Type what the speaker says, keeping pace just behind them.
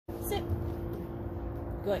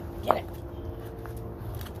Good. Get it.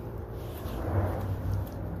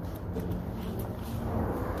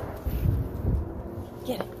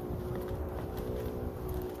 Get it.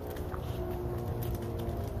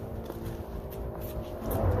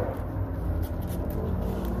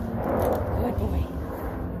 Good boy.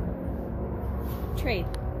 Trade.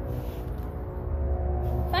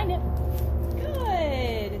 Find it.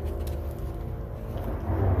 Good.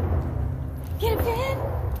 Get it, Finn.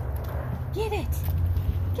 Get it.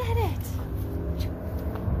 Get it.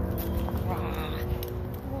 Wah.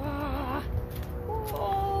 Wah.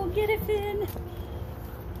 Oh, get it, Finn.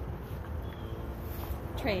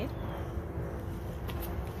 Trade.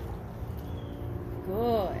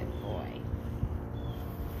 Good boy.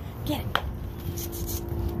 Get it.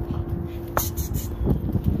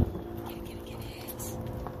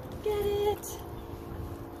 Get it.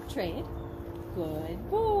 Trade. Good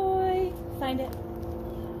boy. Find it.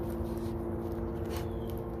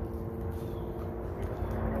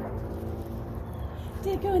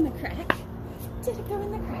 Did it go in the crack? Did it go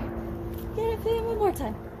in the crack? Get it, Finn, one more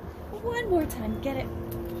time. One more time. Get it.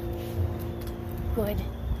 Good.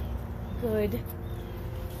 Good.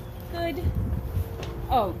 Good.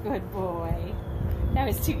 Oh, good boy. That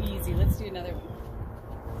was too easy. Let's do another one.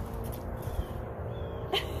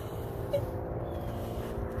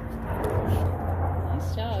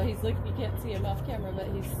 Nice job. He's looking, you can't see him off camera, but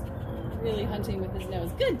he's really hunting with his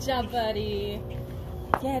nose. Good job, buddy.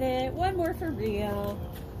 Get it. One more for real.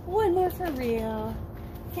 One more for real.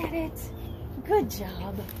 Get it. Good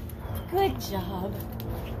job. Good job.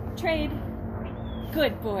 Trade.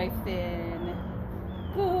 Good boy, Finn.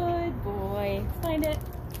 Good boy. Find it.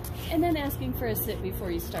 And then asking for a sit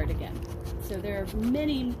before you start again. So there are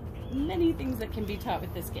many, many things that can be taught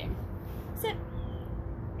with this game. Sit.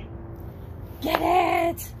 Get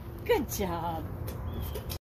it! Good job.